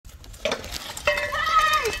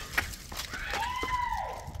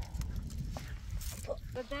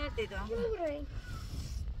دیدم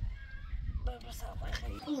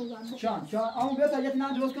چان اون بیا تا یه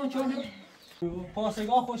نان درست کن چون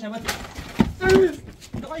پاسگاه خوش همت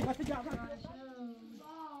دقیقاً وقتی جواب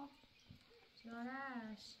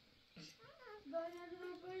چارش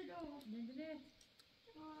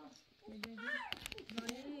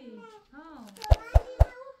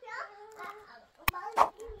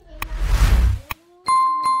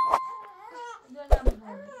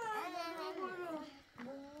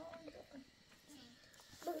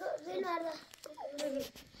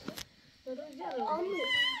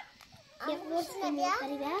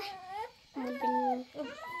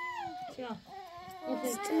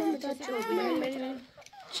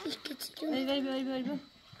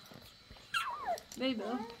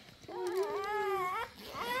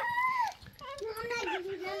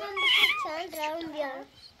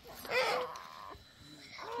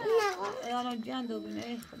یارو جان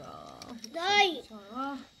دوباره خدا دایی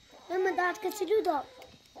من داد کچلو داد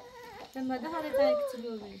لما دخل تايك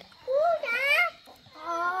تلوبي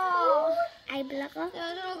ای بلقا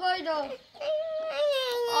یادو گویدو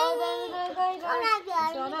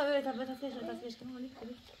شانا اوه تبتا فيش تصبيش كم هوني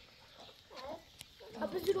كده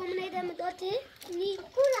اب زرو من ایده مداته نی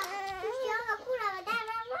کولا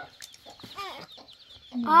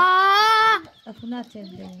افنات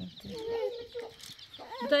تبدأ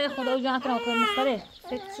بتاعي خدا وجانا كنا وكل مصري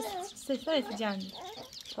سفري في جاني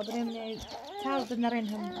خبرين من تعرف نرين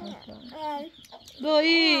هم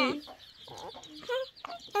دوي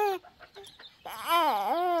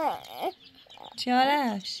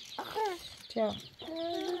چارش چرا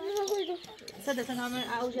صدق تمام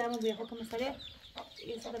اوجه ما بيخو كم مصري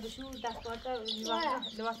صدق بشو دست بارتا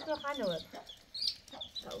لواسط رو خانه ورد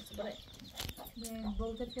تاوس برای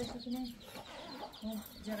بولت فيش كنا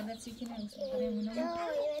جربت سكينة وسبري منهم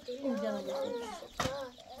وجربت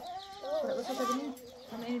بس تدري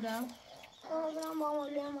هم إيه ده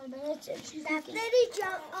دفتری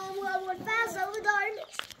جان اول فاز و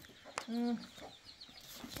دارم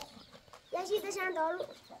یه چیزش هم دارم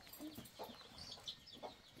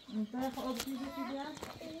انت خب چیزی دیگه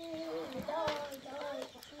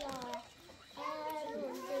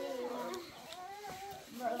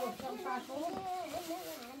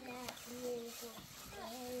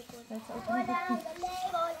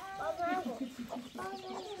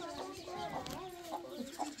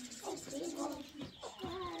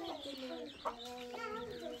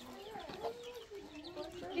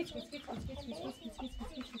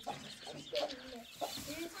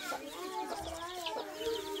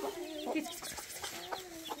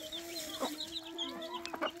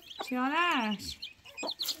چیانش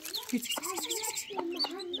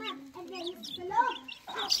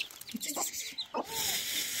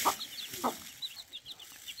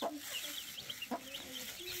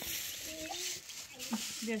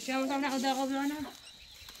بیا شما tam نه دقیقا بیانه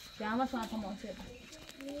شما شما تماشا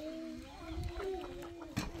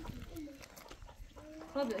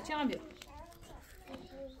خب بیا چه بیا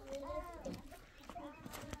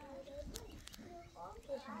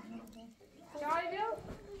چای بیا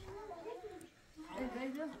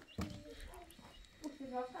بیا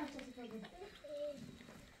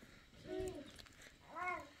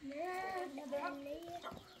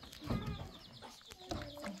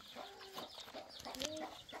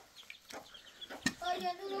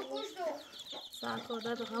ساکو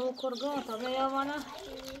داد خو کرگو تا بیا وانا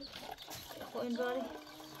خو این داری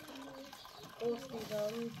اوستی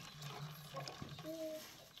داری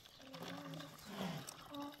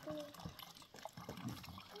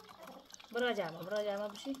برا جامع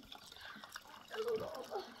بشی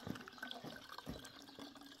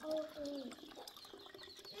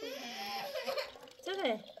چه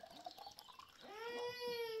چه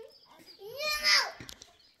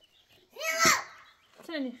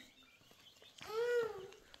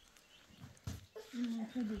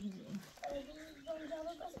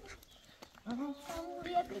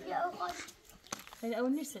خیلی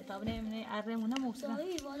اون نیست تا بنیم ارمونه موسم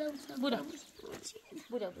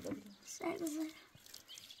بودا سر بزن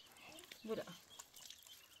بودا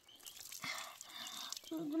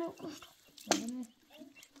بنا کشت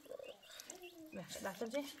دفتر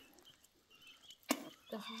جه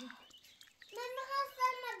من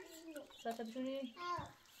میخواستم ساعت بشونی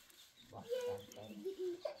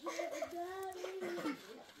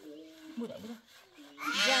بودا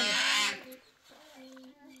جانی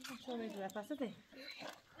شو میگه پاسته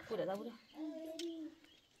بودا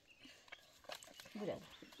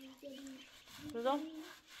Perdón.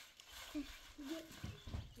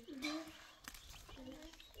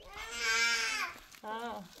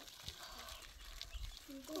 Ah.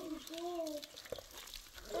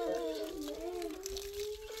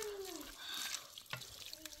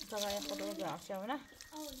 مستوى خدا بیاشته نه؟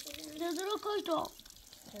 رو کجا؟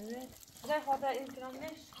 ده خاطر این کنم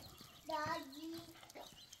نیش؟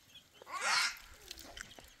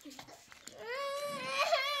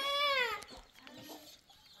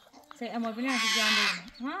 سی اما بینیم که جان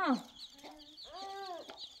بگیم ها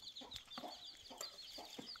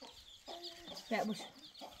ده بوش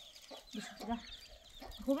ده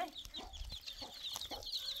خوبه؟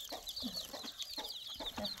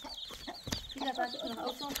 نه باید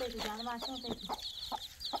اوشون پیدی جانم آشون پیدی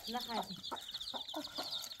نه خیلی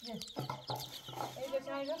نه ای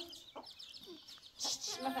بچه های رو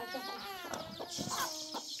نه خیلی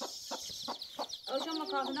اوشون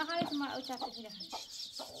مکافی نه خیلی ما اوچه هفته پیده خیلی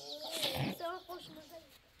سلام خوش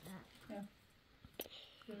مزید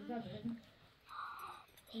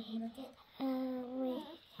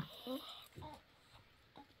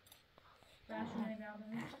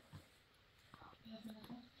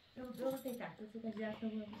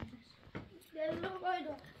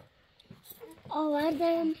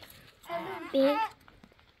آوردم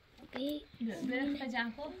برم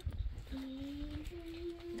خجم خب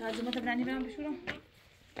تازه برانی برم بشورم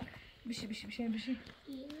بشی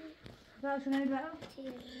راست نمی برم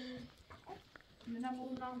نه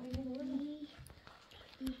مورد نام بگیم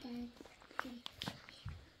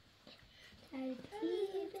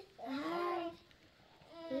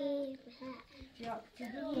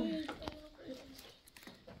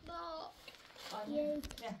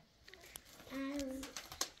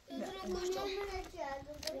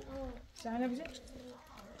سهله بشه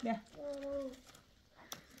بیا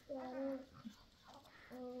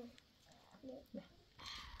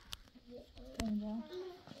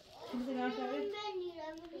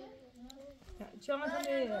چه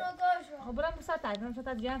مثلا خب برام مساعد جان تو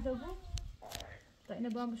تا اینو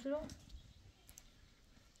با هم بشورو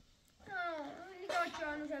نگاه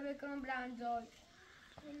چانو شبه کنم برندای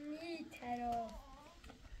نیترا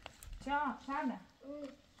چند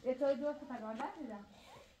یه توی دو تا تگانده میدم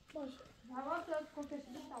باشه هوا تو کنتش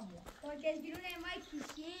دوستم بیا با جزگیرون مای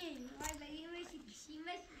کشیم مای بگیمش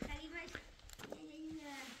کشیمش خریمش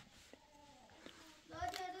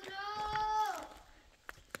داده دورو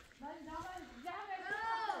من جمعه داده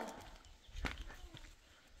دورو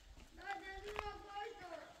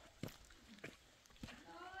باشو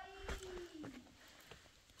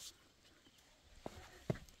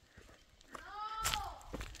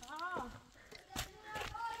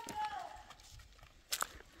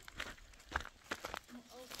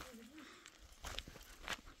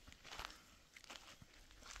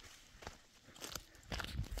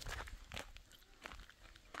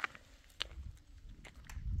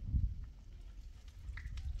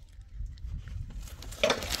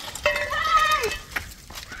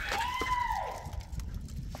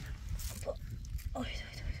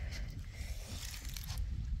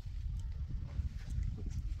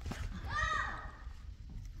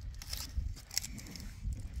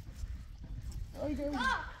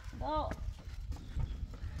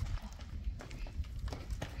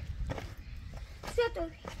Siete.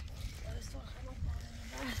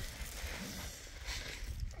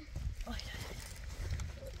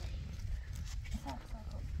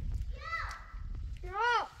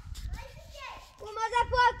 No. Como da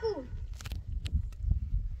pouco.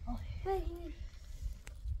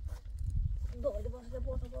 دویده باشه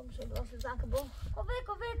بوتا با میشه واسه زنک با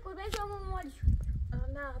Come siamo morti.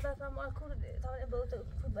 نه خدا ما کور تا این بوتا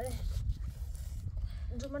کور بره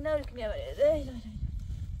جو من نوری کنی بره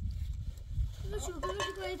Non ci vuoi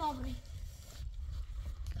che dopo.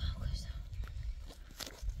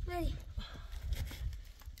 Vedi.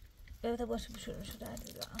 بوتا باشه بشور در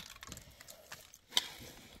دیگه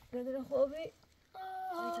بدون خوبی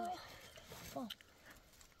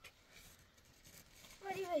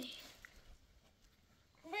Vedi.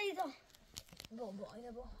 Vedi to. با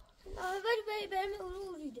اینه با Vedi bene uno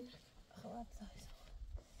ride. خواهد زایز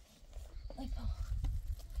ای پا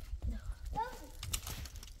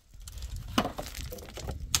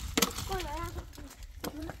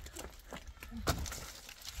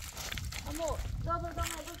امو دابل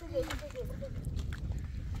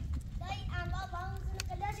Dai, amma vamos na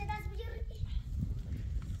calhagem das mulheres.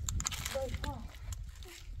 دای پا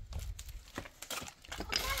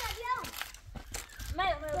Olha, avião.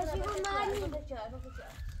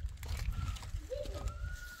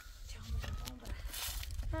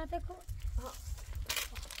 هذا كو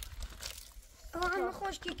أنا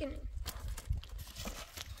خوش كيكن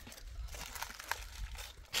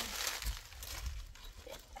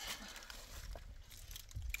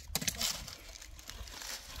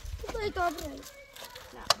باید آبرای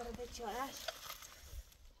نه برای بچارش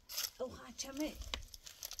او خچمه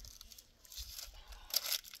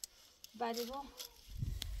بعدی با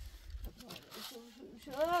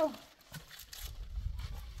شو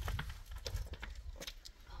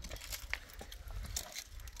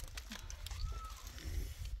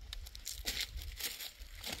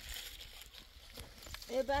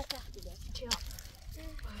یه بعد تخت دیگه چی ها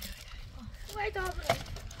وای دابره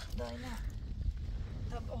داینا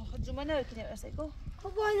طب جمعه نرکنیم ارسای کو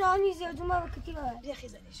خب وای نانیزه جمعه بکتی بره بیا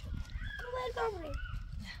خیزنی شد وای دابره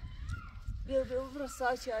بیا برو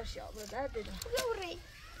ساچی هاشیا برو درد دیدم دابره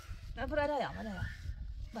نه برو رایم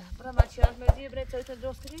نه برو ما چیار مردی برای تو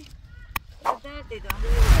درست کنی برو درد دیدم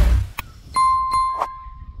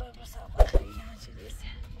برو سر خیلی نه چی دیسته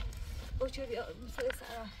او چه بیا مسئله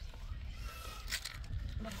سر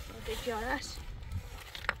برو دیگرش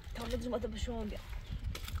تا مدرم آتا بشون بیا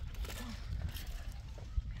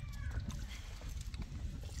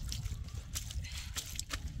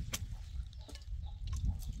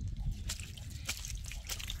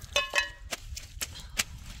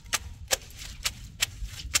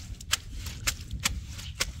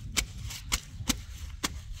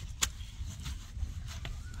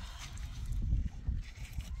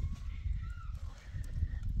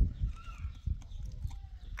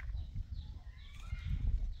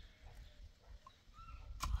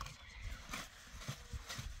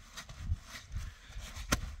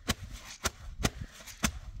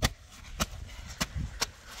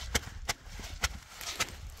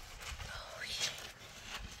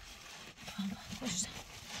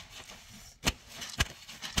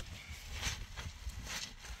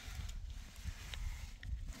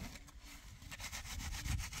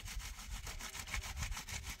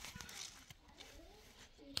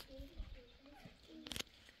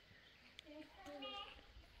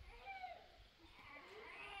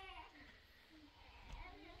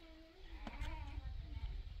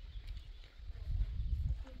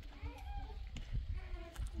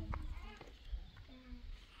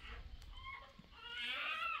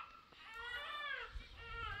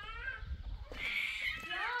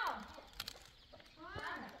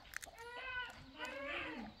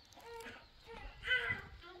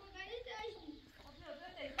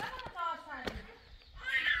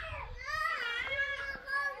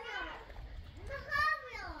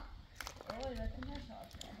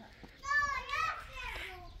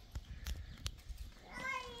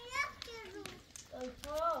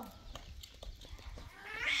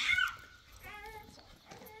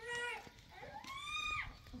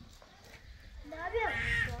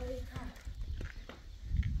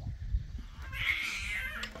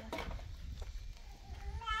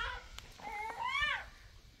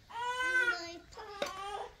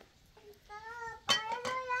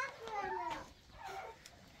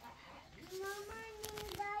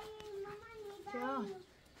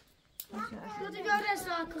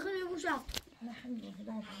خیلی بوشم نحن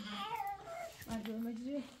بعد بعد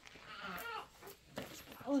المجري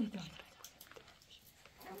اوه ده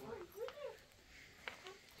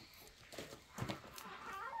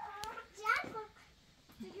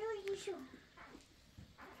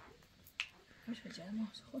مش بجاي ما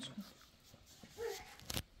خوش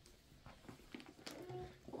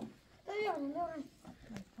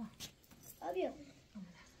ابيض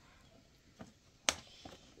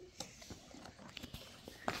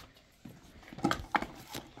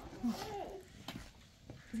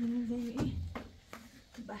زين زي ايه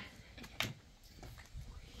البحر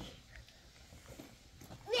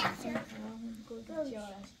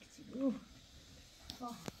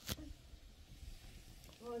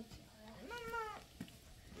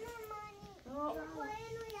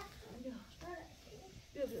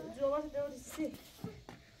جوابات دوري السي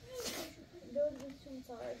دوري شو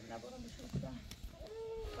صار نبغى نشوف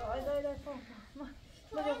لا لا فوق ما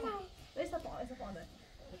ليس فوق ليس فوق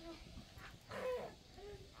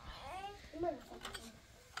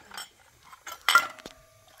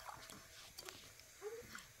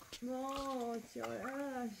No,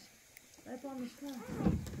 چیارش پا میشکن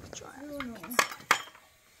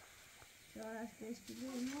چیارش کشکی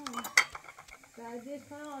بیرون بعدش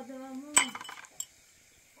کنه آدم همون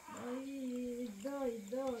دای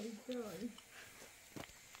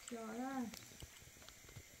چیارش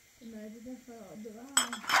مردید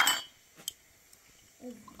فرادرم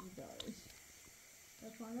از دایش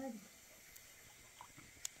پا ندید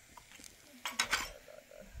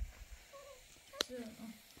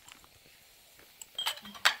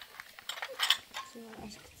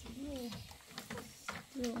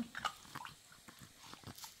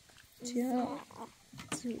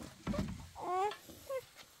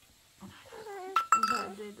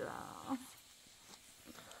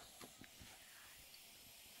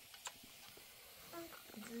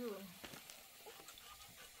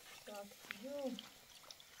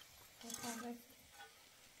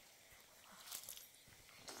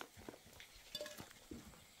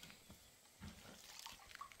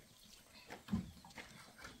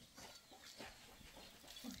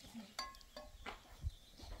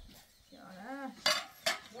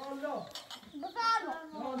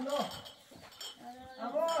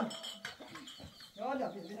يلا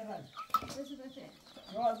بينا غالي بس بس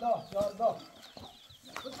يلا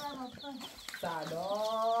بطلع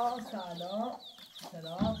سلام سلام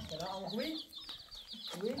سلام سلام خوبی؟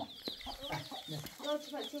 خوبی؟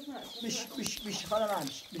 بیش خاله من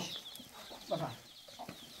بیش بفرم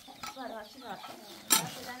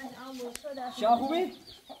شما خوبی؟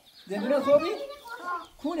 زندونت خوبی؟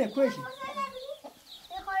 کونه کوشی؟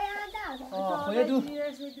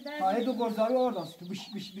 خواهی دو گرزاری آردان تو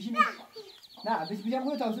بیشی نه بیشم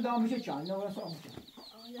خود تاوسو دوام میشه چند نه ورسو آموشه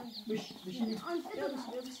بیشی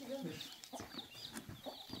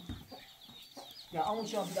یا آمون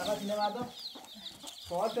شما دقیقی نمرده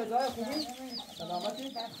سوال پیدای خوبی؟ سلامتی؟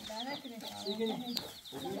 دیگه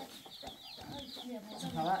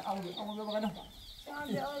همه آمون بیا بگنم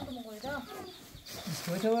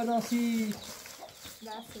بیسکویت بردانسی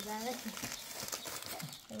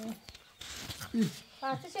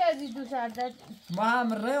پس چه ازی دو سردت؟ ما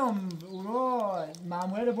هم ریم او رو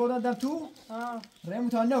معموله رو بردندم تو ریم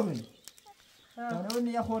تا نورین تا نورین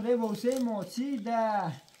یه خورده بوسه موچی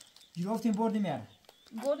ده جیروفتیم بردیم یاره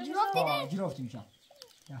جیروفتیم میشم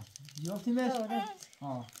جیروفتیم بش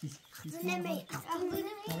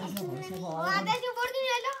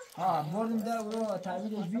بردیم ده او رو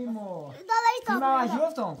ترمیدش بیم و فیلم هم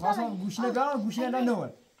جیروفتم خواستم گوشینه بیارم گوشینه ده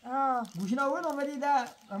نور گوشینه آوردم ولی ده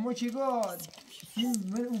اما چی گو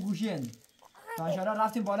فیلم او گوشین تا انشاءالله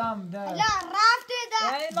رفتیم بالا هم ده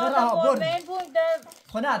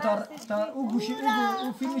خب نه تا او گوشی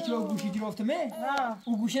او فیلمی که او گوشی گرفتمه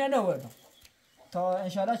او گوشی نوردم تا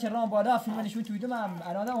انشالله که رام بالا فیلم نشون تویدم هم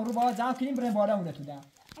الان اون رو باید جمع کنیم بریم بالا اونه تو ده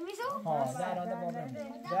ها ده الان بالا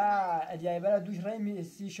ده ادیای برای دوش ریم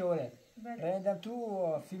سی شوره ریندم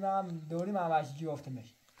تو فیلم هم دوریم هم وشی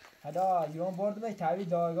گرفتمش حالا یون بردمش تحویل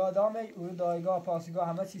دایگاه دامش او رو دایگاه پاسگاه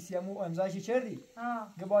همه سی امو امضایشی چردی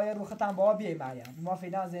که باید رو ختم با بیای مریم ما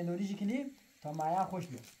فعلا زندوریشی کنیم تا مریم خوش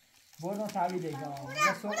بیاد بردم تحویل دیگه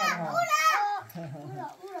بسو انها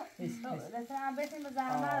لطفا بسیم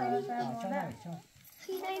بزرمه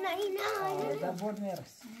در برد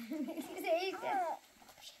میرس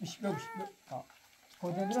بگوش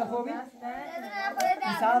خود ندونه خوبی؟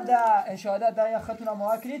 ایسان ده انشاءالله ده یا خطونا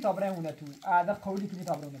ماه کنی تا برمونه تو عده قولی کنی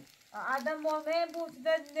تا برمونه عده مهمه بود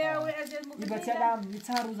ده نوی از این بچه هم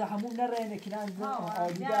چند روز همون نره نکنن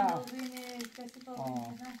آدیده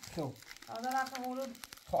خب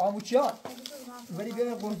خب آمو چیان؟ ولی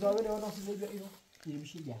بیایم قرزاوه رو ناسی زید اینو دیگه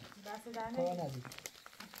میشه گه تا ندید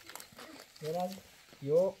برد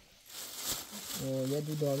یه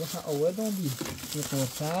دو داغه هم آوردم دید یه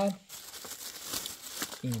قرصن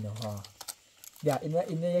اینها بیا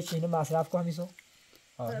اینه یکی اینو مصرف کن میسو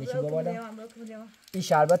یکی بابالا این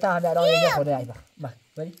شربت هم در آن یه خورده ای بخ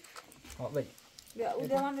بری بری بیا او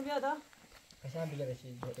دیوان بیاد قشنگ بگه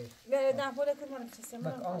بشی بیا دفعه کنم سیستم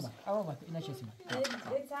آما اینا چیزی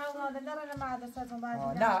این تاون نداره مدرسه‌تون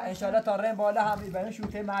بعد نه انشالله تا ریم بالا هم بریم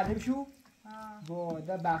شوته معلم شو با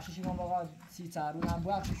در بخشش ما واقعا 30 چند روز هم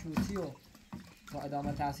بخش شوتی و با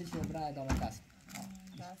ادامه تحصیل شو برای ادامه تحصیل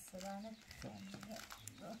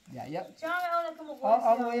یا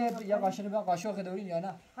آما یا قاشق بیا قاشق دورین یا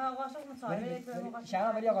نه ها قاشق مصاحبه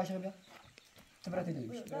شما ولی قاشق بیا تبرت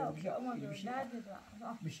دویش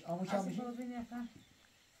بیش آمو شام بیش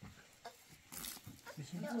بیش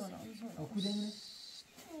او کدوم اینه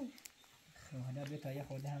خب حالا بیا تا یه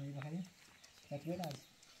خورده همین بخریم تکبیر از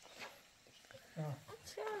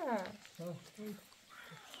چرا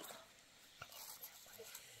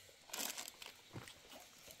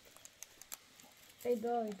ای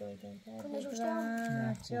دای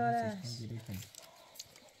چرا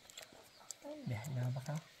نه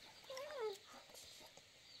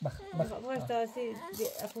بخ باش تاسی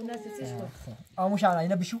اخونا سیش کن آمو شام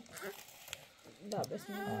اینا بیشو دا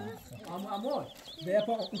بسم الله امور بیا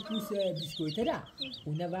پا اون پوس بیسکویت را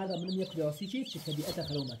اون بعد من یک کلاسیکی چه طبیعت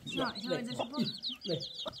خلومت این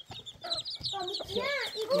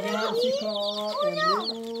هم شکار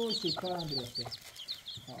امروز شکار هم درسته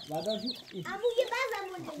بعد جو امو یه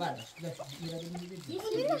بعد بعد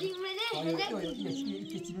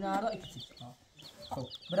خب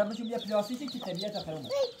برای بچه بیا پلاستیکی که طبیعت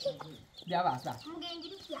خلومت بیا بس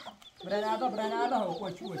برای نادا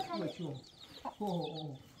اوچو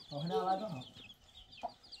هنا بعد ها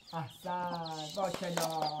احسن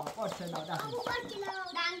باشه داخل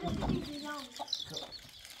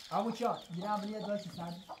آمو چا دینا بنی داشت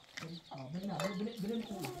سر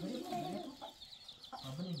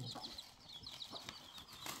بنی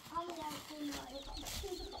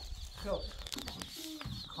خب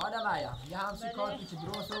خانم آیا یه همسی کار پیچ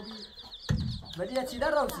درست ہوگی ولی یه چی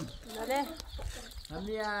در روسی بله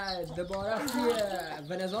همین دوباره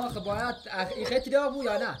به نظام خب باید خیلی داغ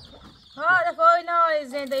یا نه؟ ها دفعه اینا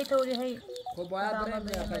زنده توری هی خب باید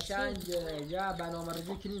بریم قشنگ یا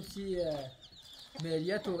برنامه‌ریزی کنیم سی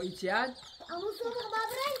ملیت و ایتیان. اما صبح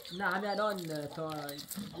بابرای؟ نه همین الان تا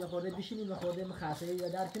یه خورده بشینیم یه خورده مخصصه یا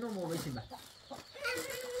در کنیم و بشیم بعد.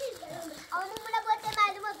 اما ملا باید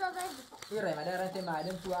معلوم از بابرای این رای رنت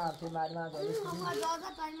معلم تو هم تو معلم هم داری ما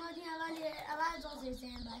بابا تایماتی اول زازه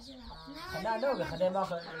زن باشه نه نه خدای ما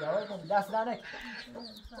یاد دست در نک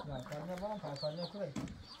نه کار نمی‌کنم کار نمی‌کنم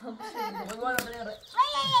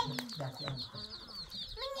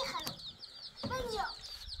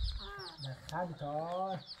من خیلی تا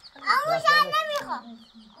اما شن نمیخوام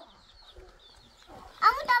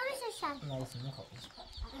اما دبرش شن نه اسم نخوام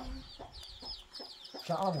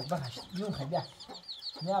شامو بخش یوم خیلی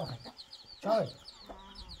نه بخش شاید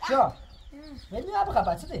شا یعنی نه بخش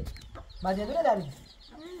بچه دی مدیدونه داری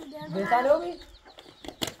بهتر نمی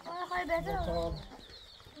خواهی بهتر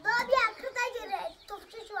بابی اکتا گره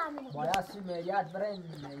توفچه شو همینه باید سی ملیت برین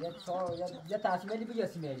یه تصمیلی بگه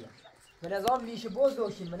سی ملیت به نظام میشه بوز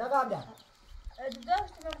دوشیم نه قبلا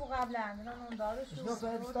داشتیم بگو قبلا اون دارو شد اشنو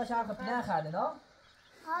کنه دوستاش حرف پنه خرده نه؟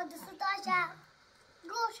 ها دوستاش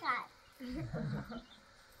گوش کرد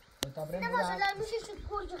نه ماشالله میشه شد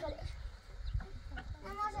گرج خیلی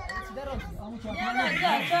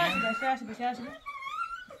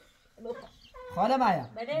خاله مایا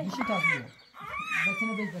میشه تازیه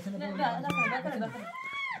بتونه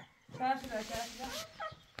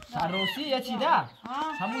سروسی یه چی ده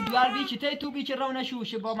همون دوار بی که تی تو بی که رو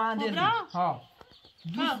نشوشه با من دل ها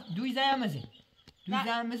دوی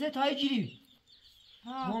زیمزه تای جیری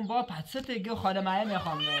گم با پتسته گه خاله مایا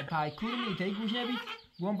میخوام پایکور می تی گوش نبید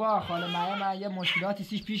گم با خاله مایا یه مشکلاتی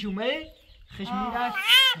سیش پیش اومه خشمیرک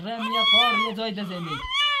رمیه قار یه جای ده زمین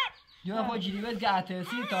دیوان خود جیری بید که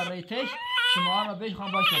اترسی تا ریتش شما هم بهش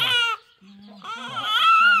خوام باشه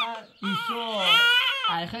ایسو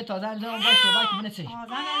ایخه تازه هم زمان باید صحبت که منه چه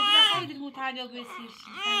زن از خیلی دل متعلق بسیش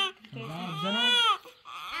زنم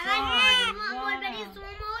ما بری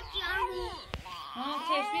سومو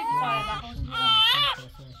چشمی بیساره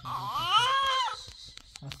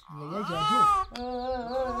یه جادو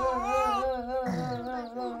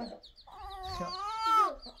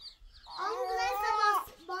اون گرسه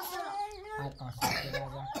باشه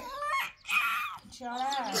چرا؟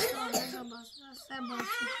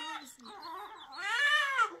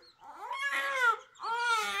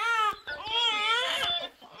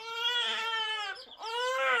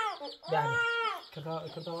 بله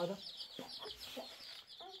کتا وادا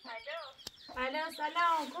الو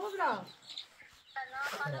سلام کبرا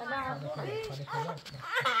خوبی؟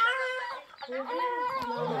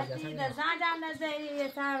 زندم نزدی یه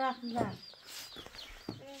تر وقت میدم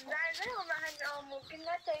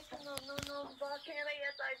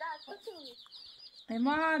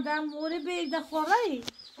ما دم موری بیگ ده خوری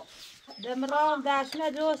دم رام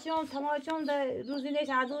داشنه دوستیم تماشام ده روزی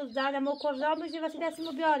نیست عدوز در ما کرده میشه واسه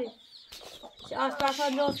دستمو بیاری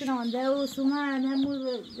آسپاسان دوستان ده و سومن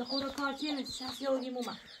همون خود کارچین شخصی و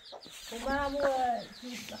نیموما و همو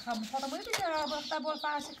خواهد بیده بخته بول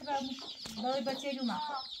فرش کرم داری بچه جوما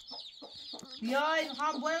بیای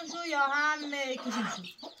هم بویم شو یا هم کشیم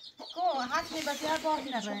شو کو حتمی بسیار باقی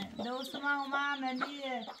نبره دوست ما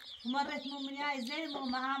منی مرت منی ای زين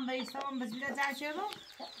ما هم بيسام بس بلا زعشرو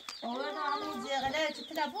ولا عمو زي غلا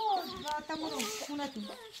تلفون تمرو كونتو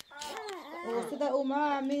وكذا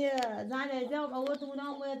وما مي زعل جاوب اول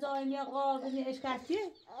منام ويا زاين يا غاضني ايش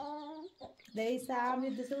كاتي ليس عم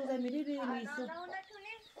يدسو زميلي بيسو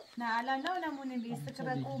لا لا لا نموني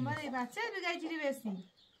بيسكر الكومه يبقى بقى يجري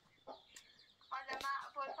بيسي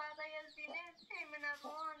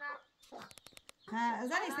ها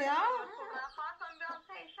زني سيا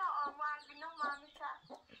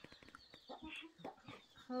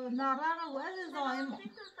نارا وين زايم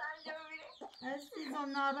استيزم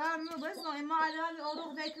نارا مو بس زايم على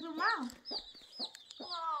اروح ذاكر ما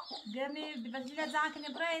دمي بفجيله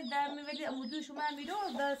زاكن براي دمي ولي امودو شو ما ميرو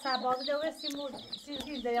ده سباق ده وسيمو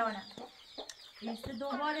سيزي ديانا است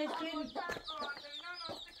دوباره كين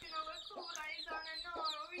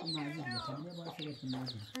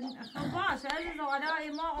باش هذا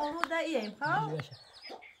زوالا ما عروض ايه ها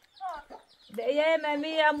ده ايه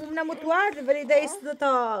مامي امومنا متواجد ولی ده است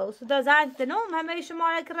تا زنگ تنوم همه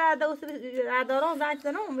شما کرده ده است عداران زنگ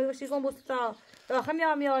تنوم میگوشی کن بست تا آخر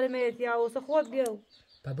میام یارمت یا واسه خود بیو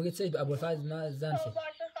با بگید سید ابوالفضل ما زن سید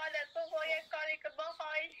باشه خاله تو باید کاری که با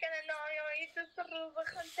خواهیش کنه نایایی تو سر رو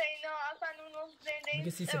بخنتینا اصلا اونو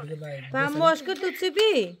بگید سی زنده سید بگید فهم مشکل تو چی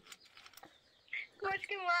بی؟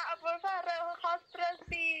 مشکل ما ابوالفضل خواست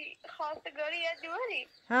رسی خواستگاری دوری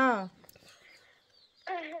ها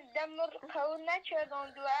دمر قول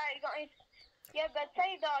نکردم دوه یه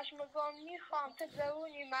بچه داشت مگم میخوام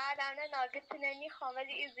تزونی معلنه ناگتنه میخوام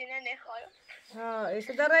ولی ازینه نخواهم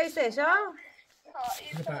ایسه در رئیسش ها؟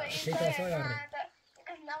 ایسه رئیسه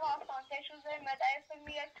نوافان تشوزه مدرسه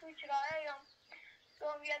میاد تو چرایم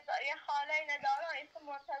دوم یه خاله ندارم ایسه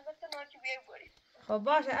منتظر کنم که بیای بری خب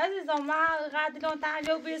باشه عزیزم ما قدرون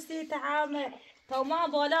تنجو بیستی تا ما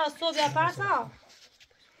بالا صبح یا پرسا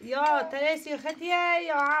یا تریسی خطیه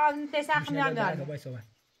یا هم تسخ میان دارم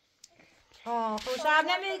خب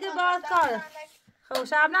شبنم میگه باز کار خب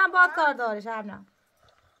شبنم باز کار داره شبنم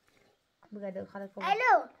بگرده خاله خوبی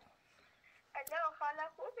الو خاله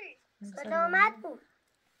خوبی سلامت بود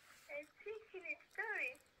چی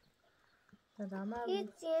نیستوی سلامت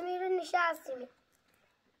هیچی میره نشستیم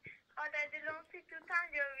آده دلونسی تو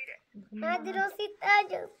تنجو میره من درستی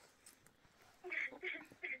تاجو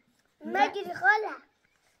مگیری خاله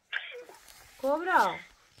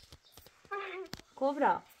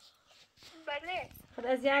کبرا بله خد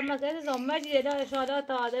از یه مکرد زمجی دا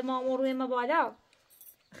اشارات آده مامور روی ما بالا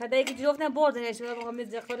خدایی که جفت نبردن اشاره بخوام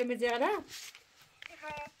میزخوره میزغله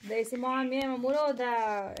دیسی ما هم میایم مورو دا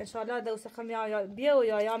اشارات دا وسخم یا بیو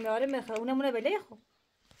یا میاره میخوره اونمونه بله خب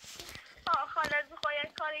خاله از خواهی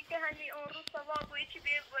کاری که همین اون روز سوا بویی چی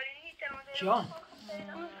بیه باری چیان؟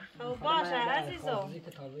 خب باشه عزیزم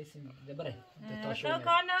تو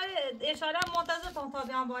کار نداری اشاره منتظر تا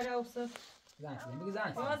بیان بالا افتاد زن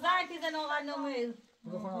که زن آقا نمیل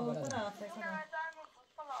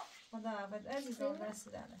خدا حافظ عزیزم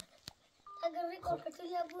دست داره اگر ریکو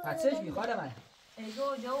پتیلی بود حدسش میخواد من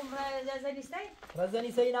ایگو جاوم رزا نیستی؟ رزا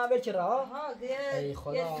نیستی نامل چرا؟ ای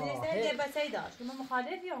خدا نیستی بچه داشت من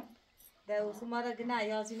مخالفیم دو سمارا گناه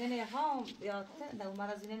یا زینه نخوام یا دو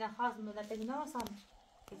مرا زینه نخواست مدت ناسم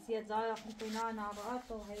کسی زای خمتینا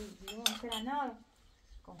نابغات و هی زیون کنه نار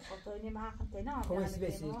کن خطوینی ما خمتینا خویس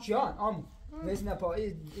بیسی چیان آمو بیسی نپا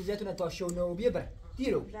ایزیتونه تا شونو بیه بره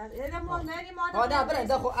دیرو نه بره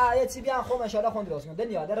دا خو آیت سی بیان خو مشاله خون درست کن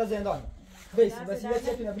دنیا در زندان بیسی بسی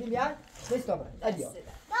تونه بینیم بیان بیس تا بره ادیا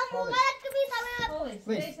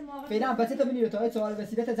بیس فعلا بچه تا بینی رو تا سوال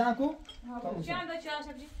وسیلت زن کو چند بچه ها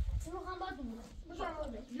شبجی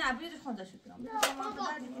نه بیرش خونده شد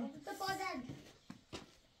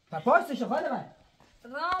پاپاستش خاله من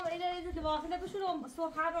رام اینه دواخله بشورم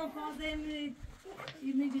صبح هر رام 15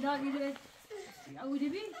 میگیدار میره اولی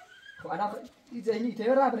بی خب انا ذهنی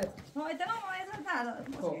تیار را بره ما اتنا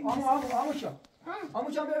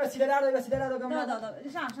آمو چون به وسیله دار گم دا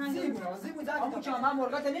شان زیبو زن آمو چون من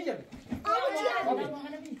مرغت نگیرم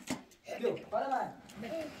بیا بالا من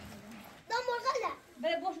دا مرغله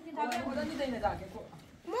بره بوشو که تا خدا میدینه داکه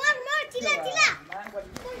مار تیلا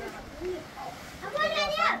اما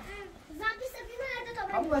نیا زنبی سفینه هر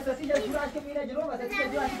دو آمو وساسی جا سوراش که میره جلو وساسی جا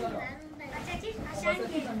دیوان جلو بچه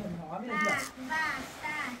وساسی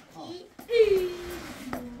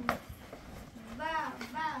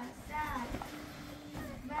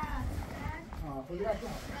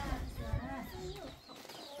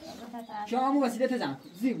شامو وسیلت زن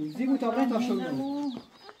زیبو تا برن تا شونو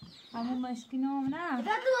همون مشکینم نه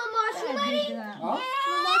دا تو ماشون داری؟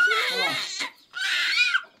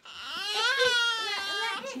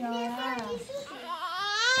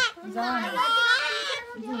 زانه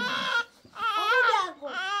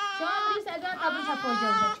شام بریز اگر قبل شپای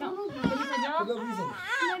جاوده شام بریز اگر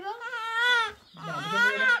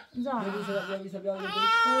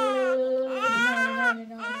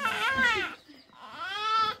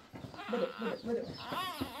بده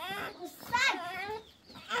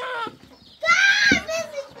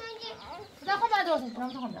دا خود درست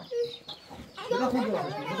کنم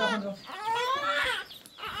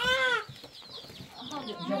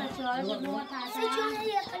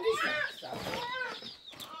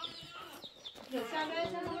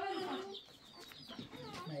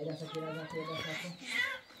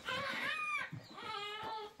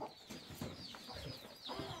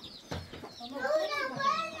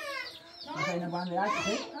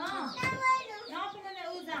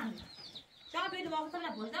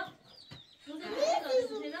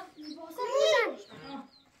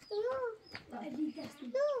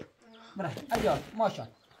برای اجازه ماشا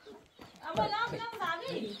اما نه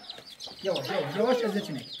زمین یواش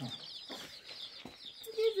ازتونه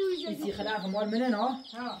ایسی خلاف مال منه نه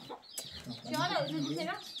چیانه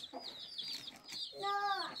ازتونه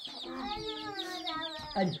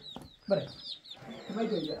علی برای کمی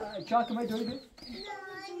دویده چا کمی دویده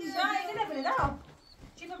چا اینه نبره نه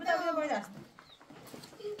چی تو بده باید است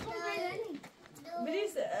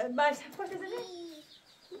بریز باش پاش زنی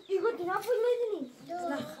ایگو دینا پول میدونی؟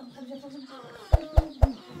 نه خب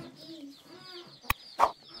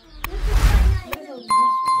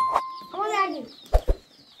اما نگیم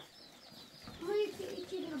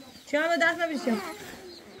چی همه دست نمیشیم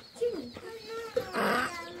چی بود؟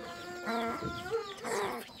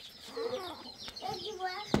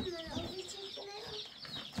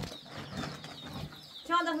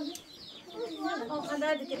 چند دست نمیشیم آخه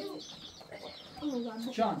درد که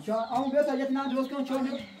چان اما بیا تا یه نان درست کن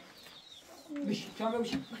چان بش چان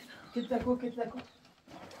بش کت تکو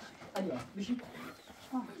الیا بشی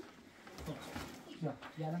یا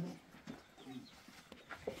یارم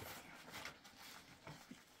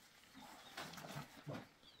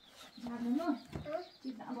نه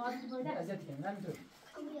باید باید ازت کنم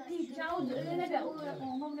نمیتونی چاود نبیا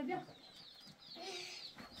مام نبیا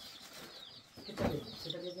کت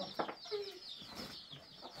بیا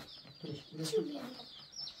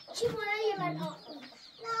چی برای یه بر نه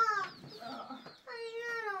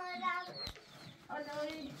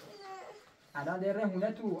الان در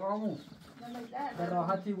رهونه تو آمو به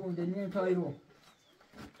راحتی بود دنیم تایی رو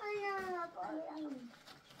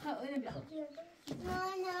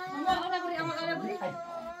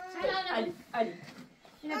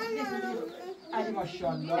علی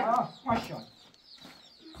ماشاءالله ماشاءالله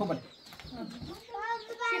خوب بله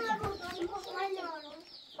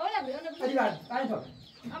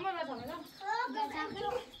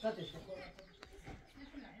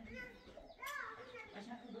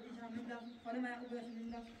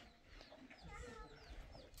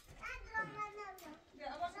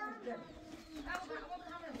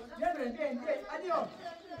علی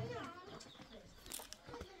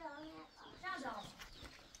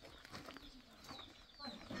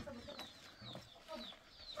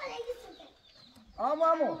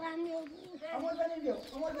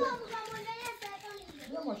برد تو امو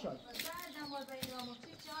یا ماشاءالله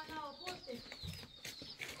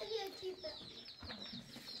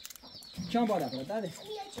چند بالا کنه داده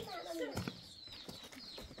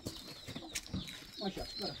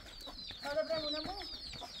ماشاءالله حالا بمونم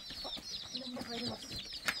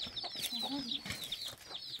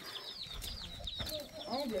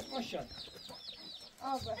بیا ماشاءالله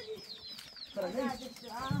آبا برا نیست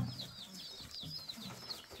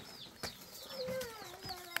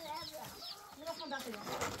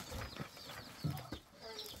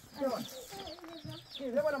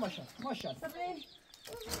بیا بالا ماشاءالله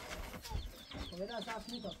خب از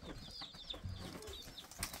اصل میتاست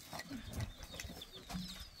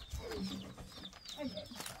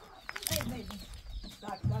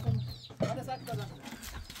ساک بزن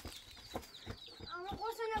اما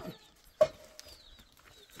قصه نبود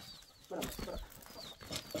برا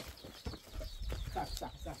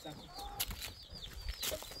ساک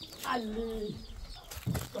علی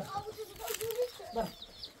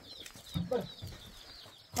برا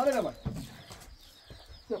حالا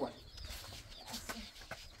ببار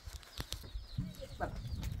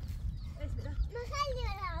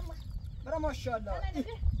برا ماشاءالله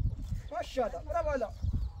برا بالا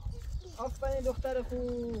آفرین دختر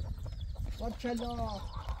خوب بارکلا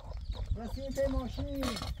رسید پی ماشین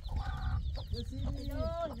رسیدی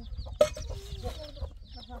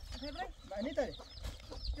معنی داره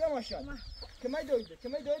بیا ماشاءالله که مای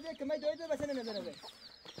دویده بس نمیداره بی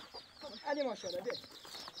علی ماشاءالله بیا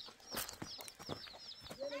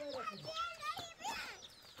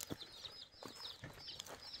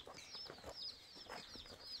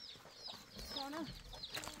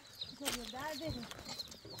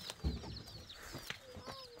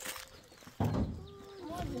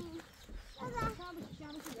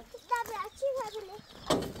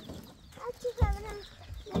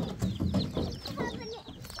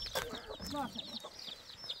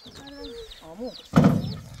آمو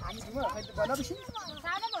علی دیما خیلی بالا بشین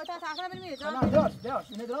تا بریم نه دار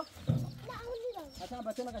اینه دار اصلا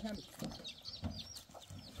بچه نقشن بشین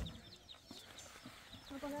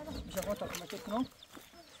میشه خودتا کمکت کنم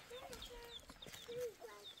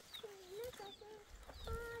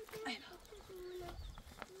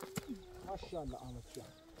ماشاءالله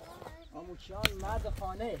آموچیان مرد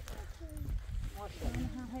خانه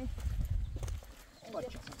ماشاءالله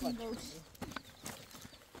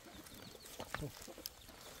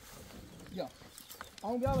یا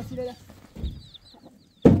آمو بیا وسیله ده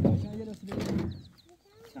شاید وسیله ده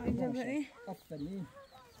شاید بری آفرین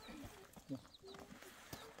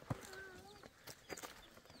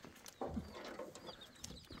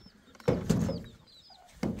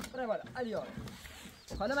برای بالا علیار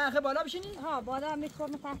حالا من خیلی بالا بشینی؟ ها بالا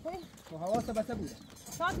میکنم تحته تو حواست بسته بوده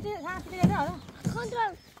ساعت دیگه داره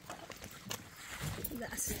کنترل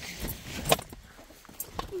بس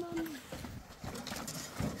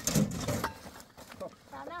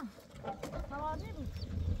سلام توازی بود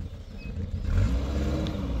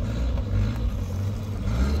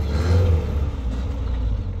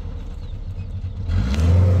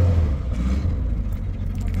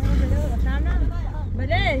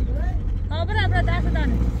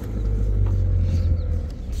دانه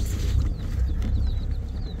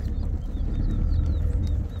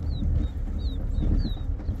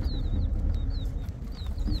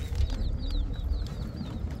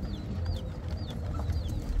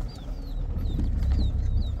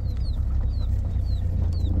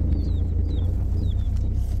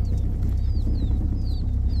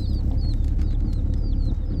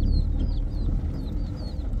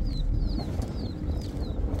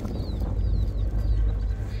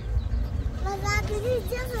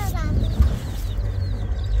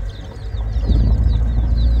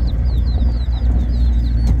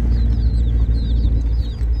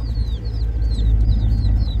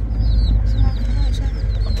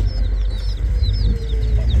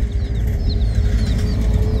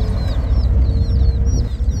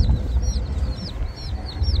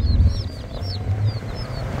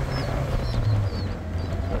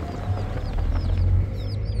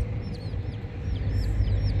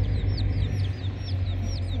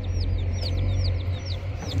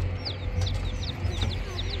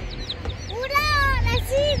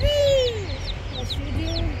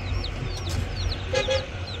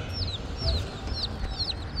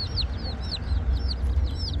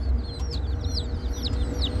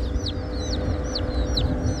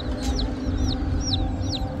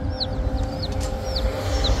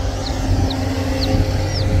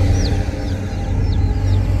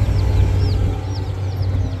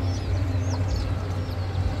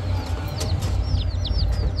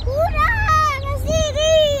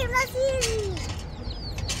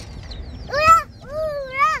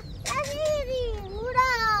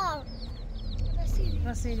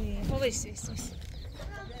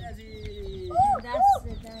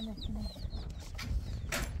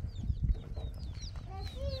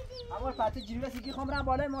اول فاتح جیری رسیدی خمرم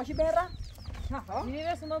بالای ماشی برم جیری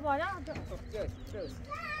رسیم بالا درست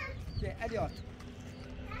ادیات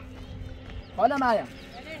حالا مریم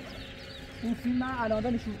این فیلم من الان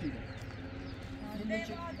نشون میده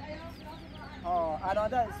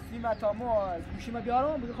الان فیلم تا ما گوشی ما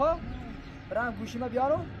بیارم بگو خب برام گوشی ما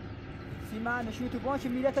بیارم فیلم من نشون تو باشه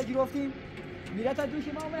میره تا گرفتیم میره تا دوش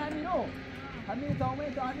ما همینو همین تا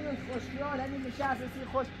همین خوشیال همین نشستی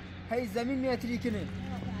خوش هی زمین میتری کنه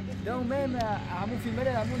دوم همون فیلم رو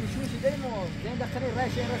همون نشون شدیم و زين دخلي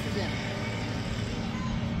رايش رسیدیم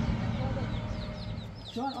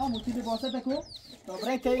چون موتی لباسه بکو تا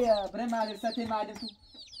برای مدرسه معلم تو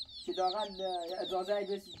که داغل اجازه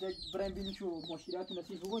ای برای بینی شو مشکلات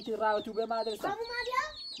نصیب بگو که راه تو به مدرسه بابا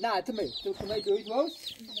مادیا نه تو کمای دوید واس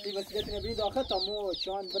این وسیله نبری داخل تا مو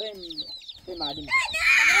چون برای به معلم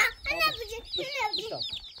انا بجي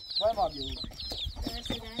وای ما بیو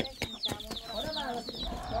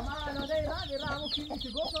ما الان راه همون فیلمی که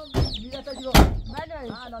گفتم میره تا جلو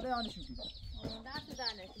بله الان آنش میگم دست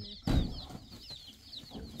دانه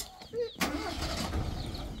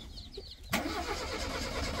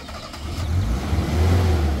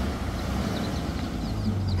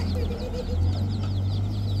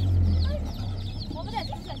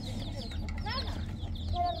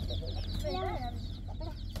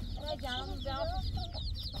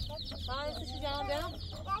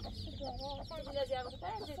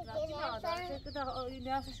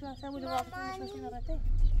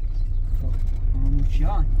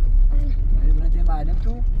موچیان برای معلم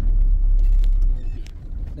تو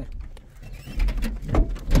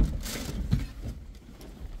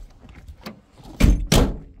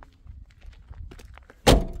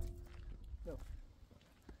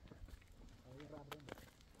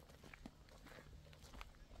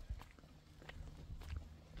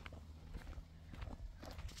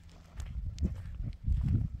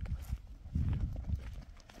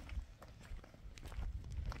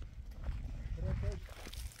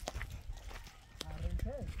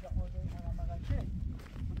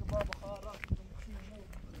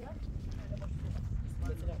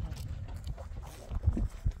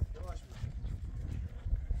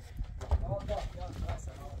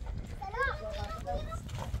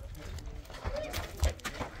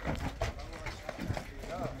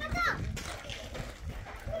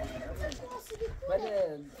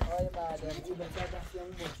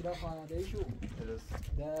خانواده‌ایشو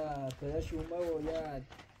در پدرش اومه و یا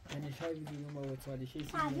تنش‌های بیدیم و سالشی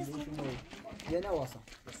سیزنشون و یه نواسم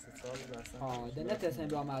ده نترسن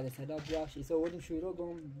بیا مدرسه دا بیاش ایسا وردیم شوی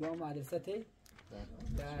رو بیا مدرسه تی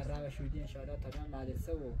در روشودی انشاءالله تا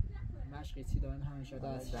مدرسه و مشقی سی دارن هم انشاءالله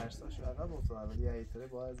از درساشو عقب افتادن ولی ایتره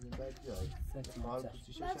با از این بعد بیاد مال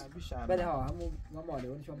پوشیشش هم بیشم بله ها همون ما ماله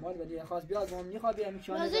اون شما مال ولی خواست بیاد ما میخواد بیام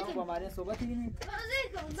چون با مدرسه صحبت ببینیم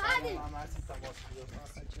بعد ما مرسی تماس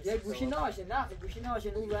گرفتن یه گوشی ناشه نه گوشی ناشه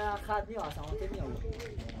اون خط میاد اصلا اون میاد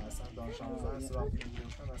مثلا دانشان سراغ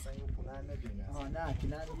میگفتن مثلا این پولن ندینه نه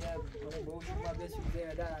پلن یه بوش ما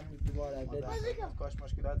بسوزه دارن دوباره کاش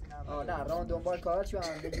مشکلاتی نداره نه راه دنبال کارش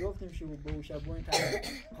هم گفتیم شو بوش ابو این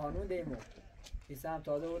قانون دیمو حساب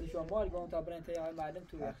تازه ولی شما مال گم تا برن تای معلم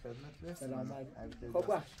تو خدمت سلامت خب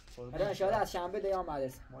باش حالا ان شاء الله از شنبه دیام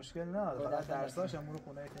مدرسه مشکل نداره فقط درساش هم رو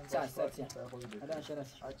خونه تیم باش حالا ان شاء الله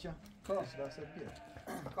اچھا خب درس بیا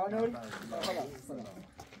کانول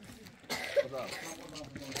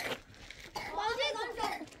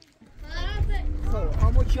خب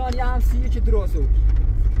امو چان هم سی که درستو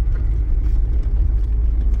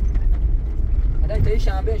حالا تا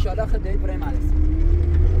شنبه ان شاء الله خدای برای مدرسه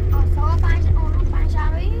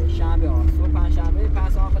شنبه صبح پنجشنبه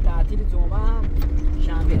پس آخر تعطیل جمعه هم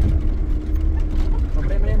شنبه خب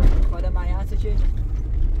بریم خاله معنی هسته چه؟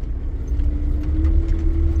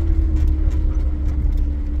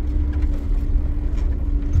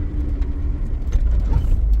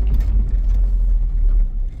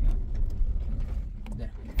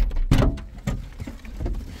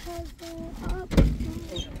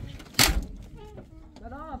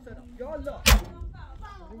 سلام یالا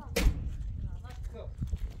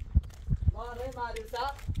ما روی مدرسه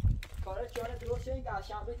کارا چاره درست شدیم که از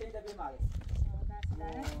شنبه تا این دبیر مدرسه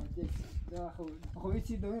خوبی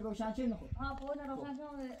چی دوی روشن چه نخور؟ بونه روشن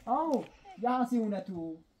شد آو یه هستی اونه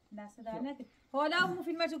تو دست در نکن حالا اون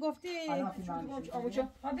فیلمشو گفتی الان فیلم آمو چه؟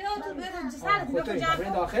 بیا تو سر خودتون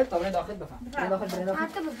برین داخل تا برین داخل بفهم برین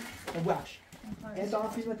داخل باش این تا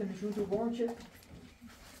فیلمت نشون تو بون چه؟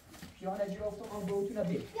 پیانه جیرفتو هم بهتون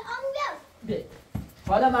بی بی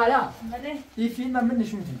حالا مریم این فیلم من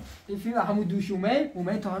نشون میدم این فیلم همون دوشومه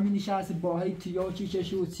تا همین نشست باهی تیا چی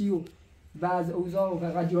چشی و سی و بعض اوضاع و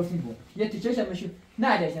فقط جرافتی بود یه تیچش هم میشه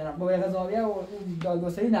نداشت نه با غذاویه و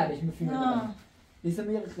دادگستری نداشت می فیلم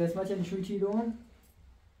لیسم یه قسمت نشون چی دون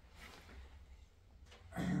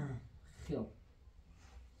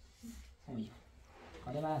خیلی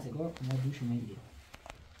حالا من سگار ما دوشومه ایده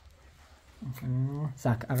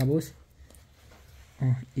ساک عقبوس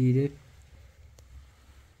ایده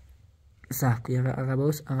ساک یا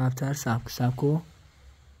عقبوس عقبتر ساکو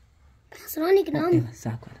خسرانی کنم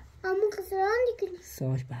ساکو امو خسرانی کنم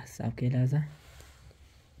ساش بحث ساکو لازم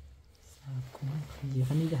ساکو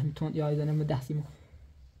خیلی ده میتون یا ایدانم به ده سیمو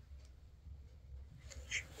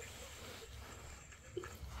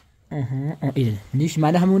ایده نیش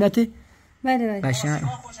ماله همونته بله قشنگ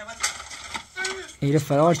ایده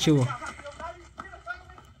فرار چه بود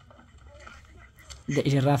ده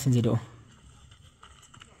ایده رفتن زیدو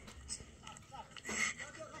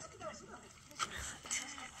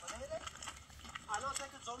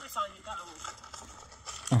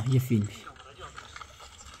یه فیلم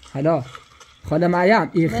حالا خاله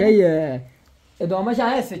مریم این خیلی ادامهش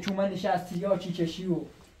هسته چون من نشستی یا چی چشی و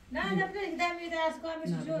نه نبیده دمی درس کار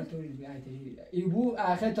میشه شد ای بو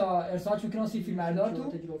آخه تا ارسال میکنم سی فیلم بردار تو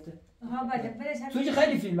ها بله تو که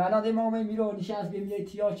خیلی فیلم الان ما میرو نشست ببینیم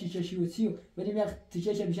تیا چی چشی و سی و بریم یک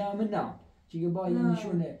تیکش میشه من نه چیگه با این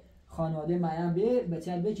نشونه خانواده مریم به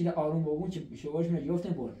بچه به چیز آروم بگون چه شواش میگفتن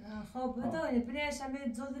برد خب بتا بنش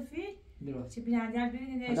هم جزء فیلم درست چه بیننده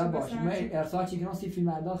ببینید حالا باشه ما ارسال چیکنم سی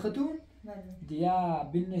فیلم بردار خطون دیا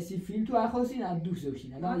بین سی فیلم تو اخوسین از دوست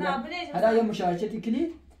داشتین حالا یه مشارکتی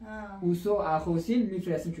کلیپ اوسو اخوسین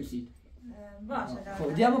میفرستیم چوسید باشه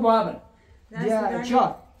خب دیا ما با بر دیا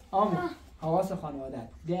چا آمو حواس خانواده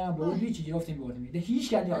دیا بودی چی گفتیم بردیم ده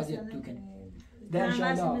هیچ کدی اذیت تو کنی در ان شاء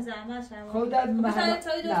الله خب در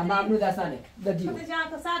نه ممنون دستانه دادیو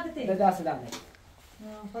ده دست دامه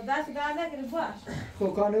خب دست دامه باش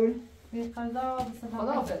خب کانول خدا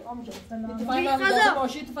خداحافظ تفاهم خدا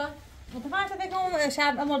ماشی تفاهم متفاهم فکر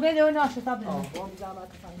شب اما بده اون ناشه تا با زحمت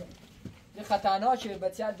تفاهم یه خطرناک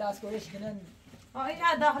بچه دست کوش کنن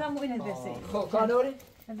این داخل مو این دسته خب کانوری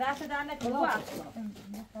دست دامه خدا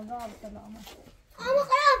خدا سلام امو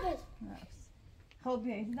خرابه خب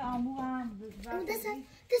بیا این آمو هم دست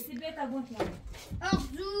بیت ابو خیال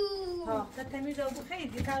اخزو ها تمیز ابو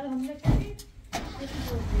خیلی کارو هم نکردی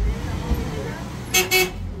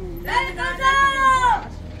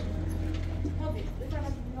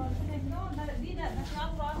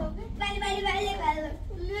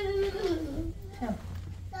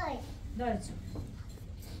دارت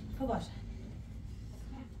خب باشه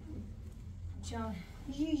جان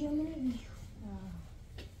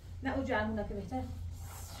نه او جانونه که بهتر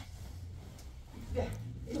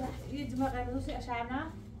یه دماغ قرمزی اشعار نه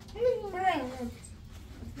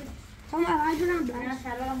هم اولم نه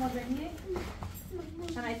شلوار مازنیه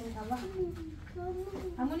انا ایتون تابا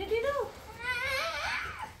همونی دیدو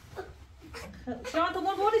شما تو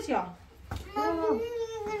مول بودی چیا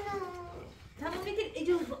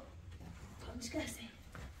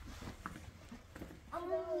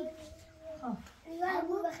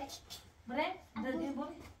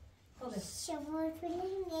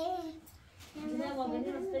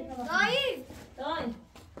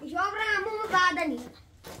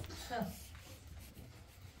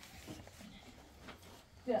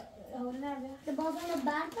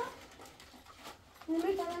بردا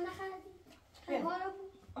نمیتونم نخردی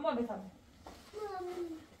اما بفهم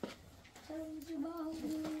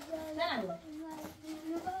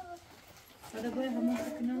حالا باید همون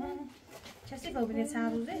کنم کسی که بینه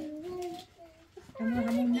چند روزه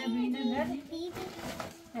همون نبینه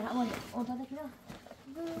نه همون اونتا دکنم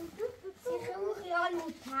سیخمون خیال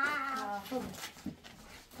موتر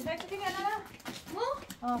کدای که کنی انا؟ مو؟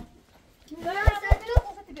 آه دارم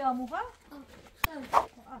خواهد بیا موها؟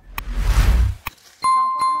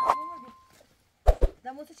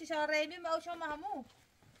 دموت چی شار ریبیم با شما همون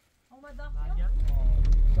اومد داخل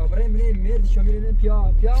صبره مرد شما میرین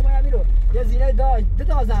پیا ما میرو یه زینه دو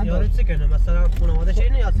تا زن یارو چی کنه مثلا خانواده چه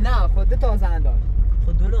یا نه خود دو تا زن داشت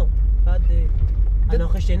خود دونو بعد انا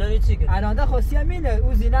خشتینا چی کنه الان خاصی همینه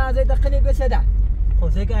او زینه از دقیقه بسده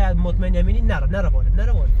خاصی که مطمئن یمینی نره بالا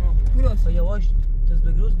درست یواش تز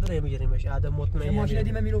بگروز بره میگیریمش آدم مطمئن ماشین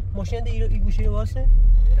دیگه میرو ماشین دیگه این گوشه واسه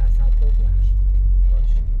راست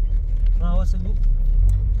ما واسه بود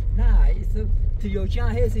نه ایسه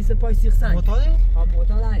تیوچان هست ایسه پای سیخ سنگ معتاده؟ ها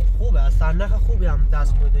معتاده خوبه از سرنخ خوبی هم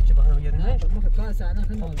دست بوده که بخوام بیاریم نه ما فکر کنم سرنخ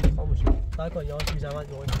خیلی خاموش سعی کن یواش میزنم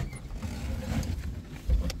یواش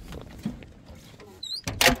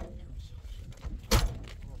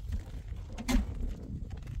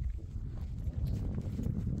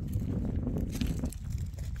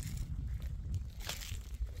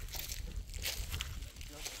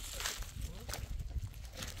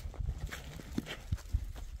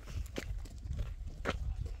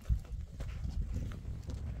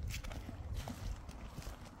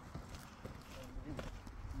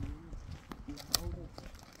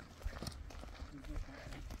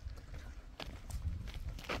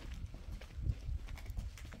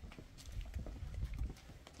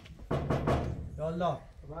یالا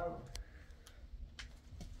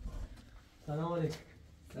سلام علیکم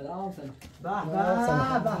سلام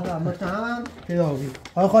به متهم پیداوی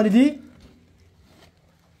آقای خالدی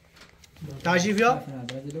تشریف یا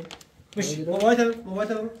بش موبایل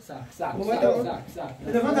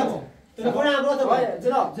تلفن همراه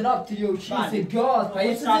جناب تیوچی سگاز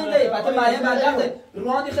پای زنده بعد مریم بعد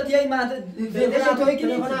روانی خطیه من زنده توی کی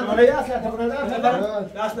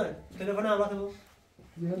تلفن همراه تو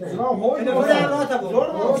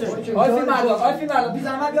آی فیلم بی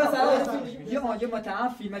زحمت بیا سلام یه متهم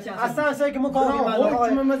فیلم چند اصلا سعی که ما کاری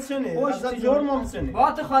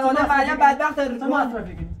وقت خانواده مریم بدبخت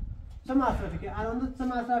چه مصرفی که الان چه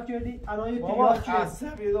مصرف کردی الان یه تریاک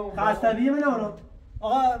خستبیه من اونم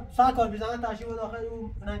آقا سرکار بیزنه تشریف داخل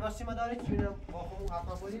اون نگاش چی مداره چی بینم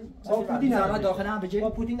حتما بودیم با پوتین هم داخل هم بجای با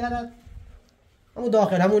پوتین نداد همون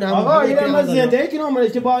داخل همون آقا این ما زنده ای که نامره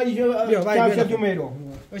که با کفش تو میرو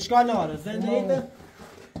اشکال نداره زنده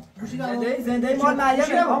ای زنده مال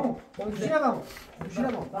مریم همون جناب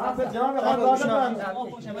خانواده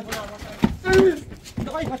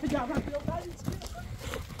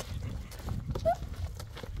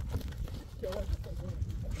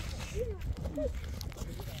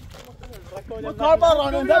کار با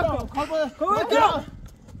راننده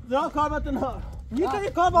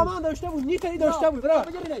کار با من داشته بود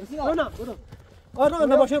برو آره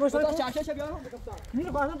نه ماشین روش چاچا بیا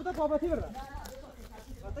نیرو بازم بوده بابتی بره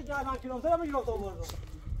وقتی جان کیلومتر هم میگیرم تو برو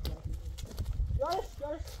یارش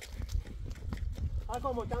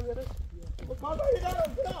آقا ما کم داره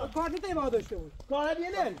کار نیست ما داشته بود کار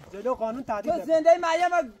بیینه جلو قانون تعدیل تو زنده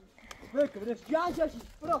مریم بک جان چاشی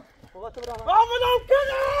برو بابا تو برو آمدم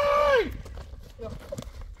کنی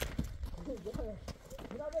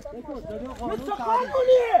مثل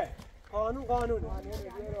قانونه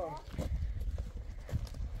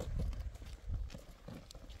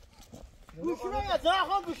گوشی میاد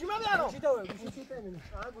زاخا گوشی میاد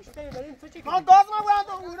گوشی تو بریم تو چی ها گاز ما باید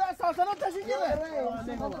اون اساسا تشکیله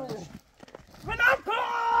منم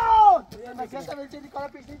کن مثلا تو چه کارا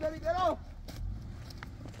پیش میبری برو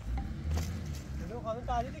قانون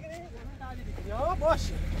تعدیل کنی یا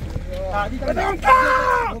باشه تعدیل بدم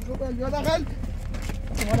کن یا داخل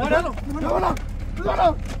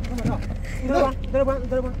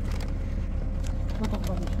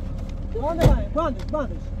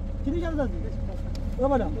باندش چی میگم دادی برو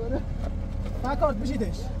بالا فقط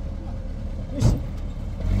بشیدش بشی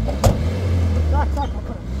ساک